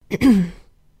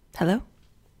Hello?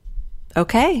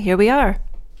 Okay, here we are.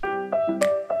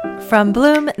 From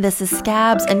Bloom, this is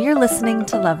Scabs, and you're listening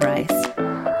to Love Rice.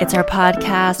 It's our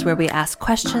podcast where we ask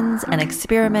questions and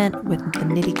experiment with the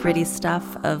nitty-gritty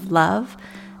stuff of love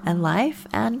and life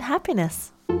and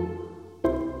happiness.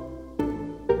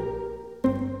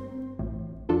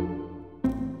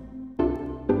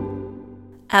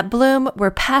 At Bloom,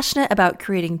 we're passionate about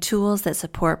creating tools that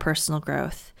support personal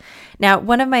growth. Now,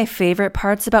 one of my favorite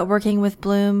parts about working with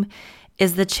Bloom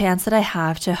is the chance that I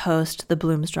have to host the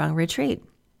Bloom Strong Retreat.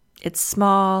 It's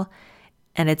small,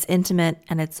 and it's intimate,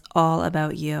 and it's all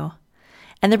about you.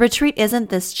 And the retreat isn't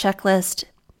this checklist,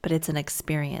 but it's an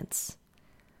experience.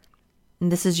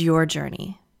 And this is your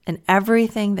journey. And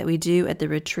everything that we do at the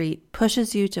retreat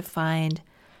pushes you to find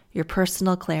your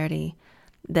personal clarity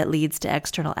that leads to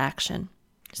external action.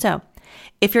 So,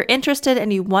 if you're interested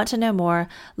and you want to know more,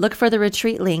 look for the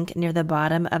retreat link near the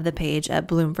bottom of the page at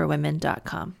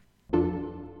bloomforwomen.com.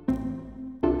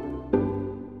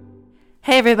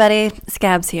 Hey everybody,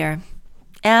 Scabs here.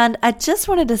 And I just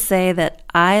wanted to say that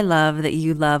I love that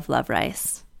you love Love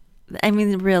Rice. I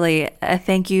mean, really, I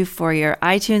thank you for your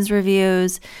iTunes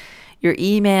reviews, your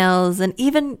emails, and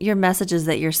even your messages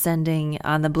that you're sending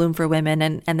on the Bloom for Women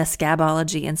and the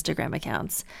Scabology Instagram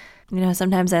accounts. You know,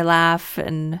 sometimes I laugh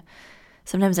and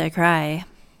sometimes I cry.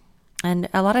 And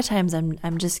a lot of times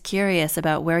I'm just curious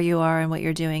about where you are and what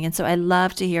you're doing. And so I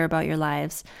love to hear about your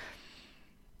lives.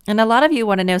 And a lot of you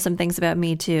want to know some things about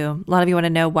me too. A lot of you want to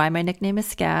know why my nickname is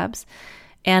Scabs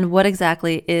and what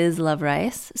exactly is Love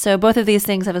Rice. So both of these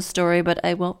things have a story, but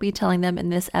I won't be telling them in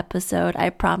this episode,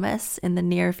 I promise, in the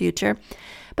near future.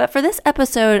 But for this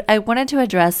episode, I wanted to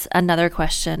address another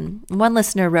question. One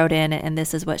listener wrote in, and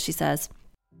this is what she says.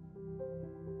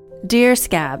 Dear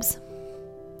Scabs,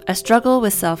 I struggle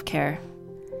with self-care.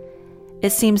 It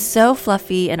seems so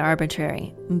fluffy and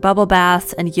arbitrary. Bubble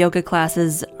baths and yoga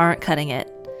classes aren't cutting it.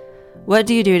 What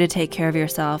do you do to take care of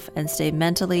yourself and stay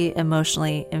mentally,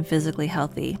 emotionally, and physically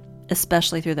healthy,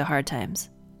 especially through the hard times?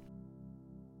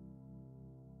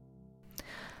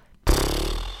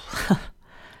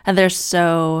 And there's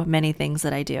so many things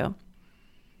that I do.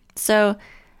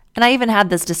 And I even had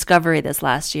this discovery this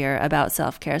last year about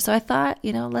self-care. So I thought,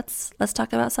 let's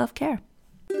talk about self-care.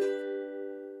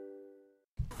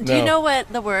 No. Do you know what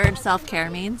the word self-care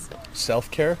means?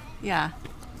 Self-care? Yeah.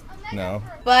 No.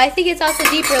 Well, I think it's also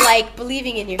deeper, like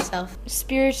believing in yourself.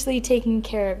 Spiritually taking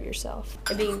care of yourself.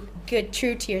 And being good,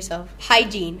 true to yourself.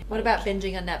 Hygiene. What about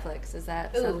binging on Netflix? Is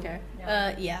that self-care?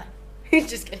 Yeah.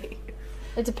 Just kidding.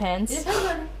 It depends.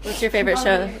 What's your favorite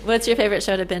show? What's your favorite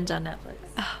show to binge on Netflix?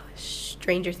 Oh,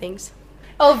 Stranger Things.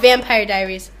 Oh, Vampire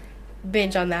Diaries.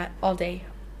 Binge on that all day.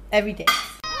 Every day.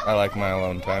 I like my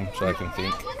alone time so I can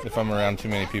think. If I'm around too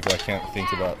many people, I can't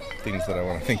think about things that I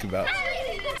want to think about.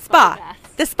 Spa.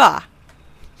 The spa.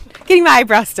 Getting my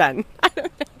eyebrows done. I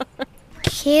don't know.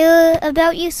 Care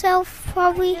about yourself,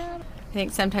 probably. I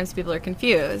think sometimes people are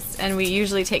confused, and we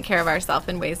usually take care of ourselves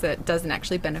in ways that doesn't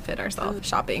actually benefit ourselves.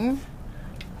 Shopping,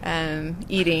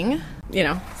 eating,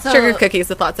 sugar cookies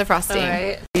with lots of frosting.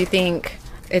 Right. You think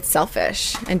it's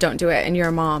selfish and don't do it, and you're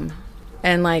a mom,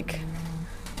 and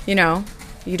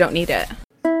you don't need it.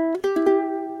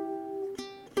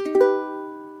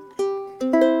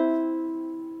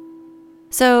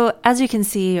 So as you can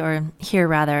see, or hear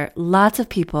rather, lots of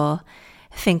people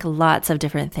think lots of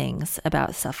different things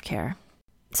about self-care.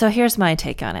 So here's my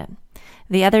take on it.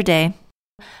 The other day,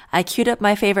 I queued up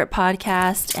my favorite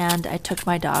podcast and I took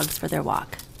my dogs for their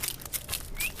walk.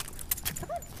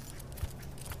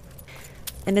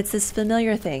 And it's this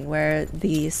familiar thing where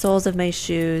the soles of my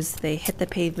shoes, they hit the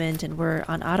pavement and we're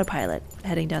on autopilot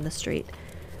heading down the street.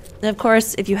 And of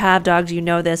course, if you have dogs, you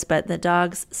know this, but the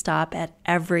dogs stop at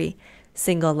every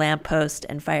single lamppost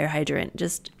and fire hydrant,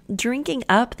 just drinking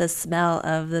up the smell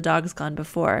of the dogs gone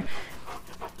before.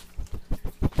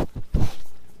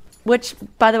 Which,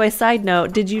 by the way, side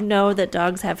note, did you know that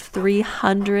dogs have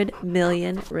 300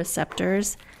 million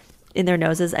receptors in their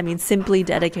noses? I mean, simply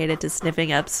dedicated to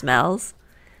sniffing up smells.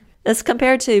 As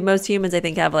compared to most humans, I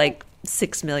think have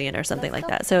 6 million or something like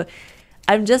that. So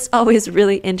I'm just always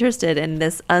really interested in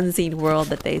this unseen world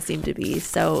that they seem to be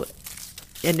so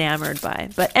enamored by.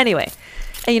 But anyway,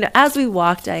 as we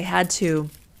walked, I had to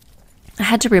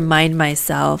remind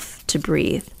myself to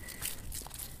breathe.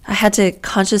 I had to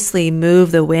consciously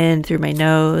move the wind through my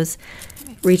nose,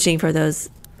 reaching for those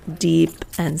deep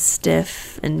and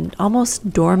stiff and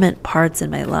almost dormant parts in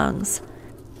my lungs.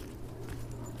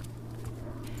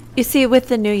 You see, with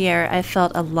the new year, I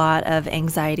felt a lot of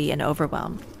anxiety and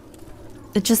overwhelm.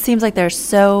 It just seems like there's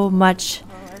so much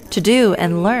to do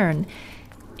and learn.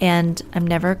 and I'm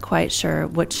never quite sure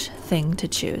which thing to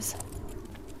choose.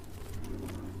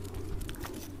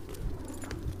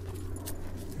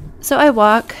 So I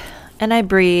walk and I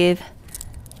breathe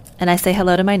and I say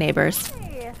hello to my neighbors.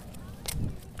 Hey.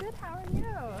 Good, how are you?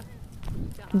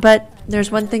 But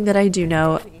there's one thing that I do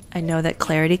know. I know that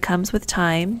clarity comes with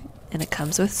time and it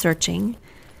comes with searching.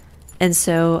 And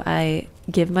so I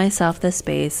give myself the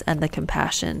space and the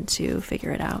compassion to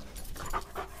figure it out.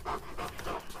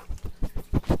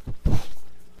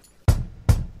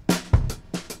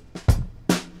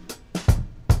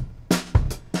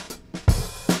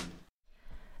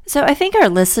 So I think our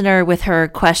listener with her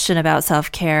question about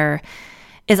self-care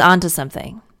is onto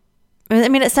something. I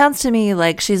mean, it sounds to me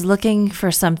like she's looking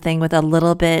for something with a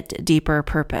little bit deeper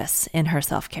purpose in her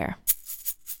self-care.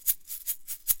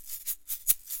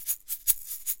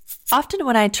 Often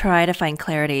when I try to find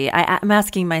clarity, I'm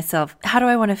asking myself, how do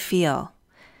I want to feel?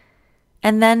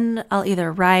 And then I'll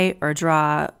either write or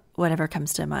draw whatever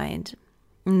comes to mind.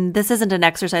 This isn't an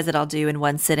exercise that I'll do in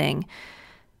one sitting.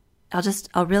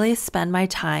 I'll really spend my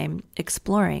time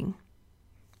exploring.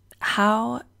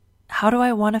 How do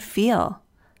I want to feel?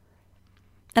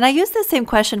 And I use the same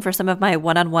question for some of my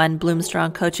one-on-one Bloom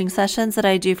Strong coaching sessions that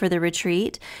I do for the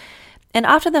retreat. And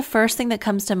often the first thing that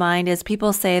comes to mind is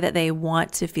people say that they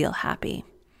want to feel happy.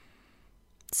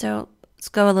 So let's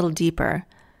go a little deeper.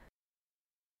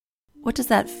 What does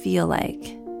that feel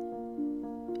like?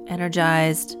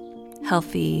 Energized,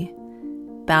 healthy,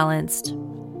 balanced.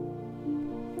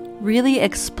 Really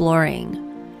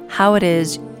exploring how it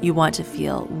is you want to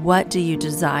feel. What do you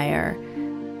desire?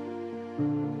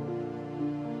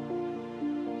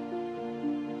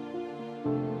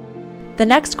 The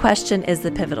next question is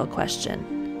the pivotal question.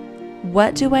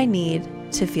 What do I need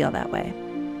to feel that way?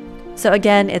 So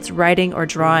again, it's writing or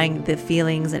drawing the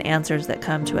feelings and answers that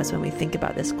come to us when we think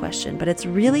about this question, but it's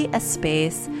really a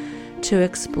space to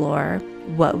explore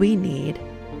what we need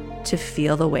to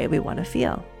feel the way we want to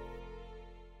feel.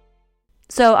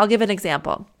 So I'll give an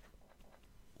example.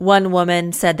 One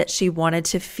woman said that she wanted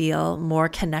to feel more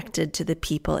connected to the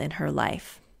people in her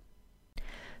life.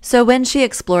 So when she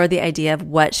explored the idea of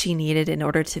what she needed in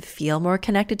order to feel more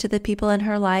connected to the people in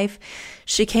her life,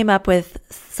 she came up with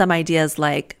some ideas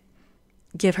like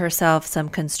give herself some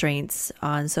constraints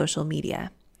on social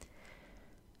media,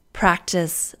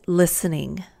 practice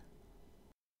listening,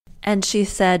 and she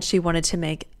said she wanted to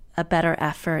make a better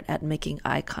effort at making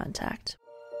eye contact.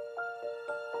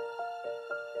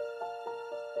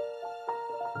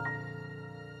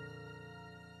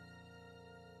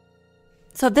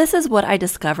 So this is what I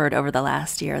discovered over the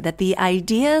last year, that the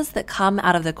ideas that come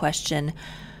out of the question,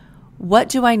 what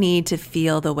do I need to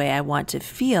feel the way I want to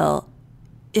feel,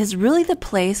 is really the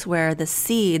place where the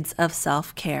seeds of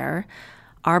self-care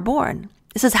are born.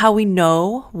 This is how we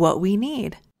know what we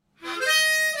need.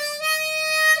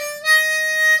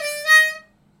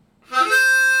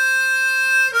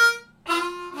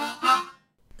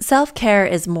 Self-care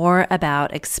is more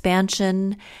about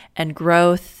expansion and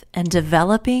growth and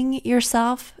developing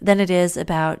yourself than it is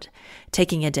about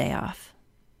taking a day off.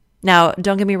 Now,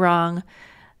 don't get me wrong,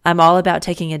 I'm all about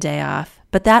taking a day off,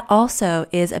 but that also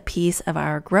is a piece of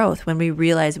our growth when we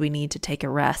realize we need to take a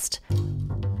rest.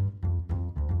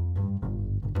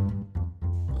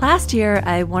 Last year,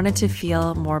 I wanted to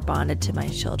feel more bonded to my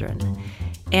children.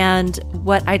 And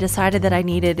what I decided that I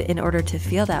needed in order to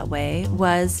feel that way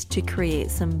was to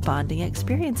create some bonding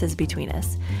experiences between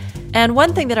us. And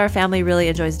one thing that our family really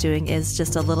enjoys doing is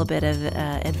just a little bit of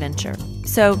adventure.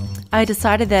 So I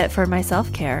decided that for my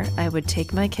self-care, I would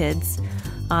take my kids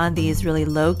on these really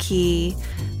low-key,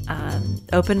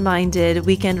 open-minded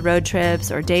weekend road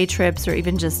trips or day trips or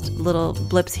even just little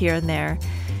blips here and there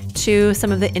to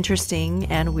some of the interesting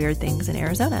and weird things in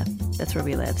Arizona. That's where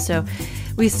we live. So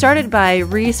we started by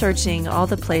researching all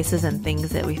the places and things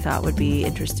that we thought would be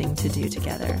interesting to do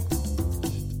together.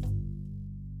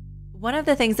 One of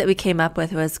the things that we came up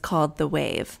with was called the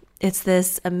Wave. It's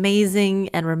this amazing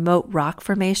and remote rock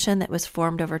formation that was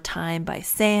formed over time by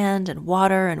sand and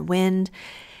water and wind,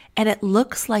 and it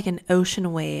looks like an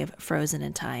ocean wave frozen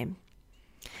in time.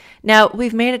 Now,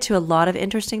 we've made it to a lot of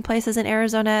interesting places in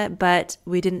Arizona, but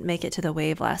we didn't make it to the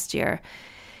Wave last year.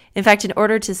 In fact, in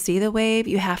order to see the Wave,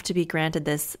 you have to be granted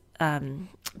this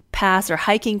pass or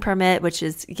hiking permit, which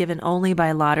is given only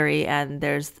by lottery, and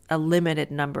there's a limited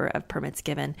number of permits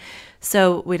given.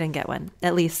 So we didn't get one,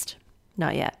 at least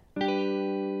not yet.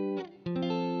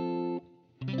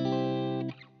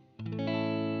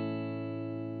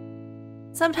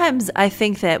 Sometimes I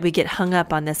think that we get hung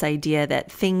up on this idea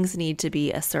that things need to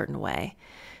be a certain way.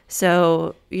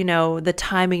 So, the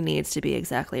timing needs to be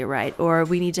exactly right, or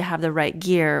we need to have the right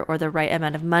gear or the right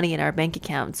amount of money in our bank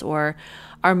accounts or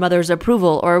our mother's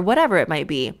approval or whatever it might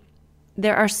be.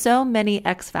 There are so many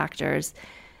X factors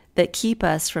that keep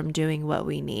us from doing what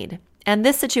we need. And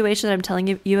this situation that I'm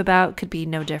telling you about could be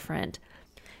no different.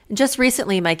 Just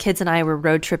recently, my kids and I were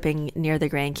road tripping near the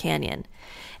Grand Canyon,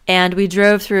 and we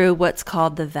drove through what's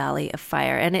called the Valley of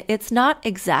Fire. And it's not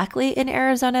exactly in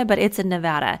Arizona, but it's in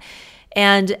Nevada.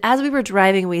 And as we were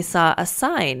driving, we saw a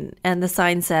sign, and the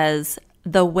sign says,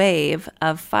 "The Wave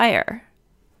of Fire."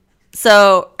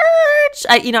 So,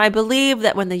 I believe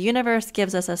that when the universe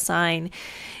gives us a sign,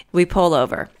 we pull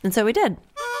over. And so we did.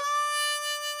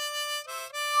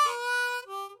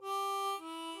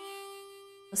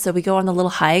 So we go on the little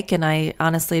hike, and I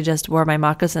honestly just wore my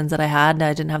moccasins that I had, and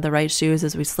I didn't have the right shoes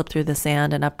as we slipped through the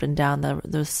sand and up and down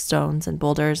those stones and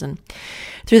boulders and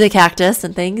through the cactus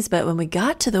and things. But when we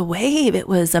got to the wave, it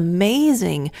was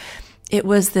amazing. It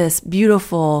was this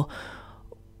beautiful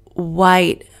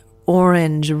white,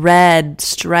 orange, red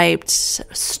striped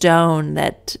stone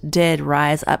that did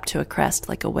rise up to a crest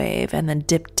like a wave and then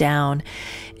dipped down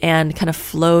and kind of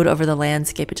flowed over the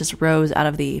landscape. It just rose out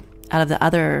of the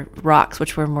other rocks,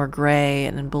 which were more gray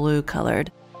and blue colored.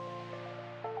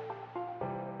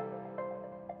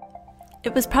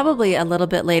 It was probably a little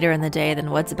bit later in the day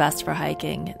than what's best for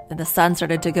hiking. And the sun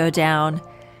started to go down,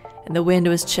 and the wind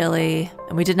was chilly,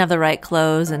 and we didn't have the right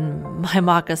clothes, and my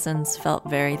moccasins felt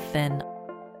very thin.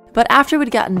 But after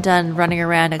we'd gotten done running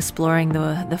around exploring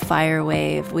the fire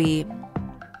wave, we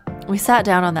sat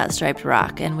down on that striped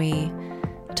rock, and we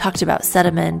talked about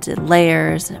sediment and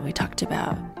layers, and we talked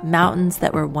about mountains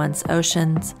that were once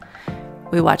oceans.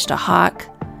 We watched a hawk,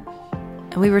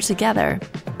 and we were together.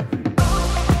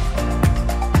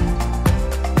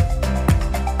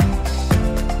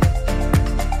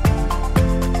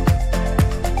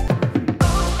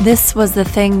 This was the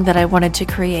thing that I wanted to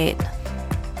create.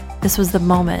 This was the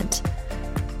moment,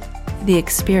 the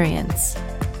experience.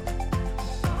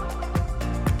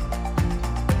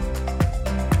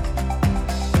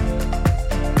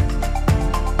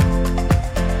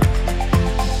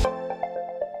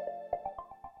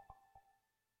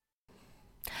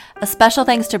 A special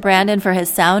thanks to Brandon for his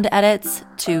sound edits,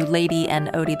 to Lady and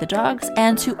Odie the dogs,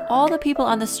 and to all the people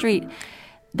on the street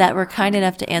that were kind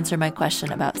enough to answer my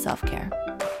question about self-care.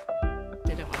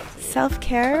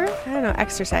 Self-care? I don't know,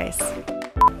 exercise.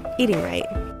 Eating right.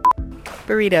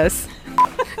 Burritos.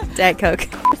 Diet Coke.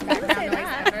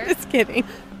 Just kidding.